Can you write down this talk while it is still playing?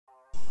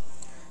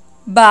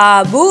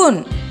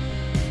baboon,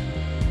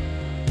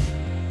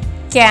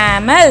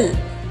 camel,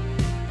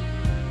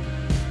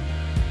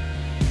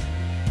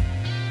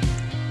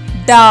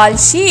 doll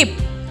sheep,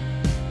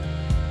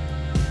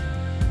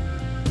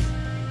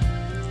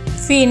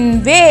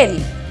 fin whale,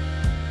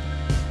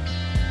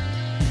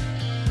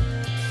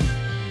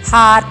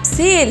 harp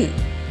seal,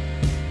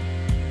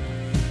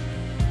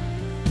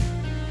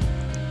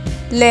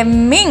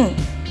 lemming,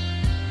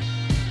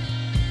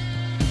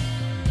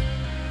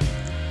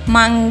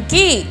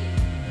 monkey,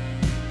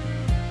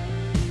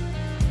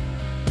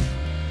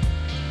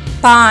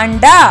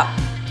 panda,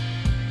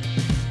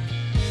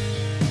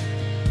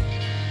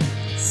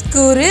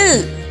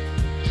 squirrel,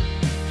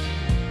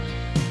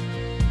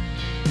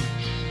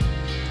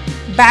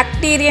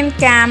 Bactrian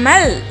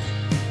camel,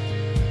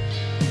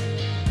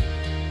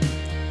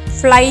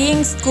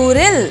 flying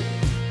squirrel,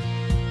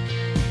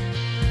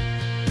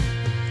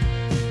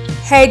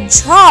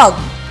 hedgehog,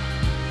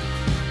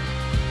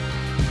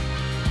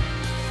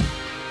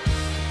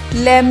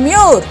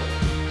 lemur,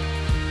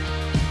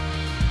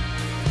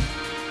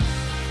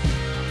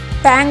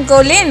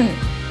 pangolin,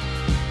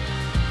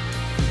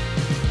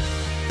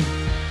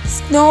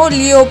 snow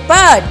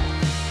leopard,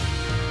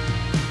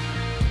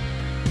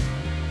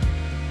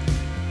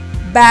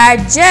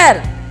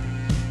 badger,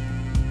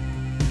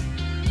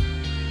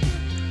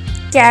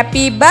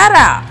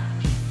 capybara,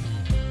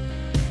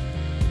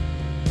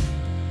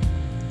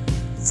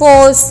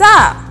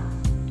 fossa,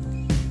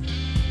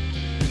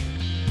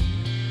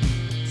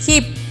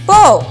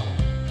 hippo,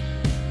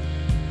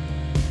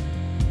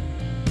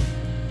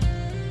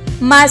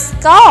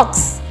 musk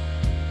ox,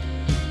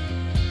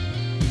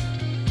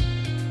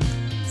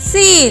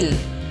 seal,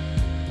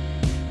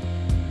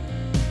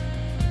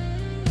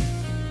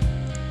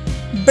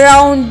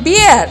 brown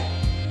bear,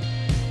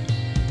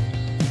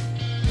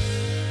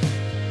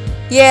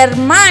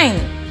 ermine,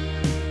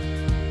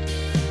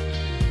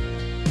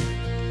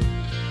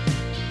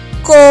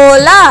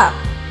 koala,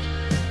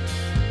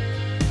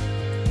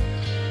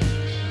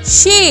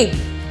 sheep,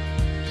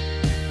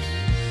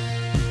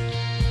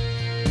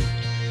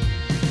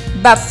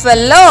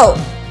 buffalo,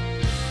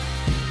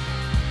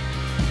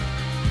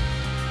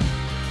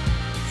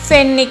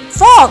 fennec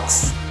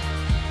fox,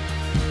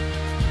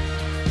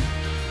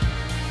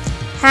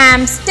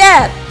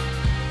 hamster,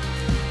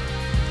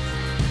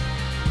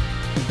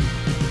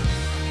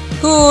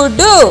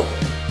 hoodoo,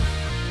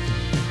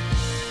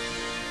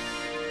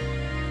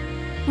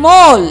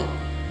 mole,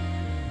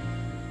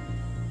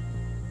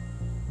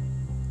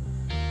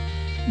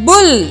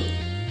 bull,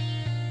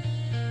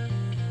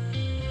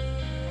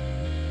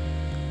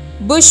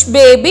 bush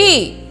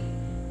baby,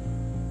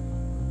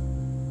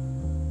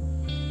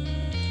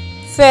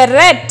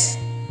 ferret,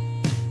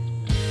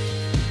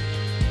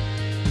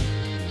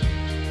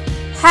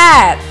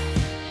 hare,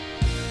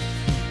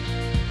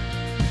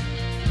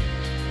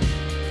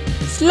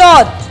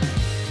 sloth,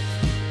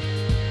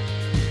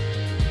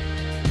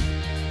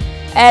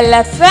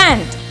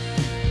 elephant,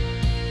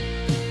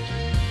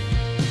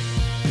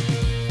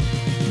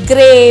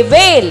 grey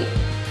whale,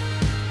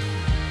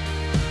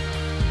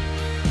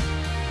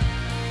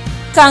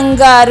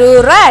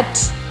 kangaroo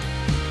rat,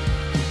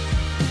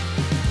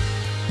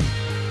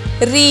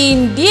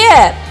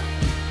 reindeer,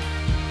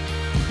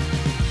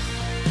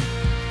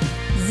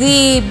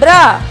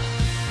 zebra,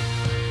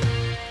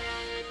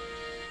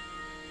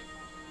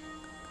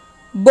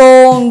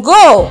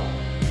 bongo,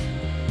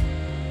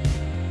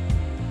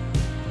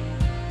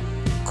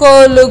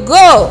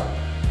 kolugo,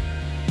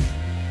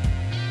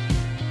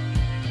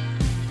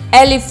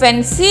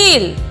 elephant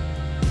seal,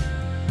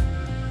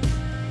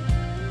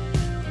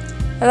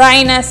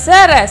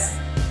 rhinoceros,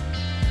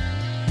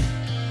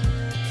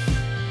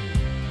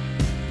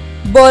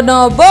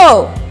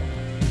 bonobo,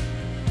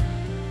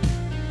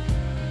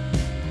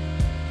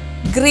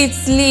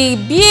 grizzly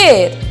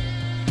bear,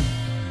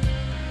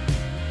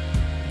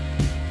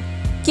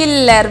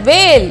 killer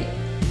whale,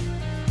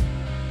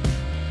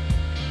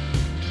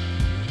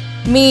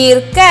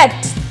 meerkat,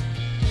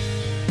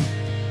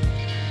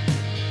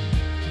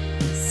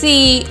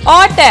 sea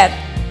otter,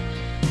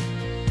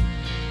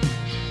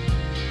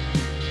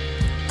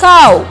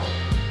 cow,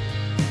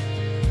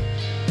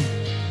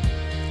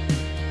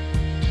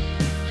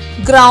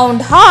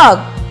 groundhog,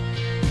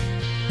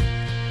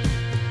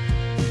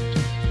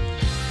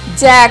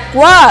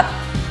 jaguar,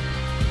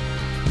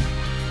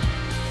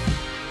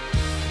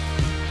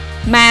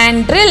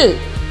 mandrill,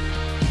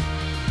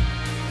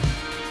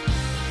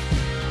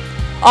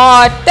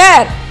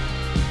 otter,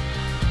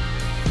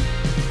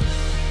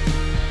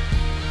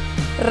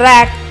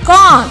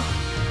 raccoon,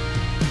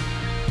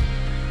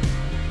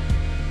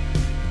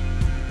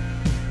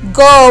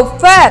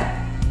 gopher,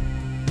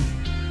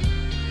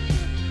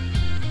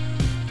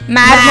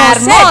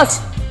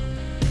 marmoset,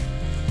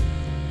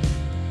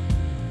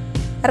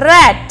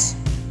 rat,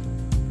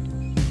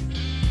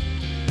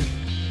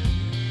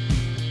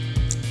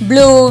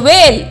 blue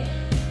whale,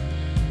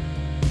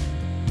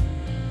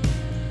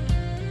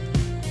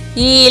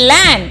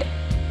 eland,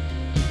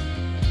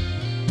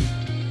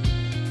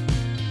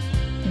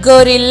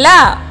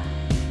 gorilla,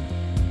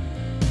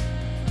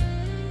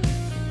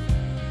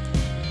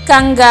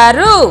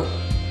 Kangaroo.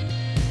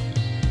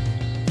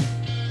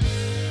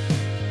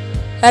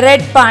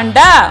 Red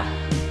panda.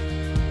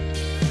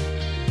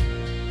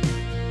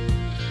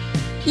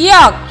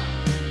 Yak.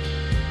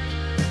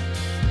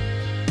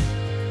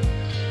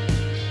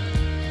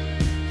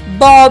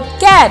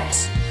 Bobcat.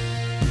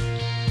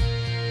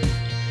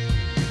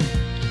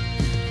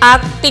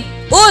 Arctic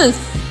wolf.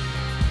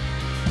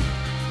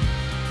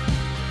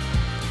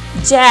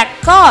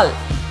 Jackal.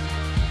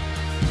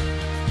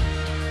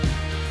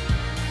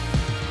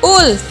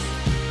 Wolf.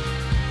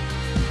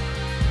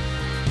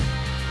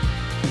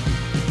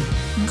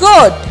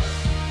 Goat.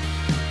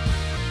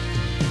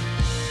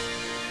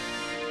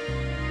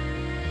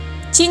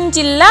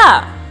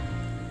 Chinchilla.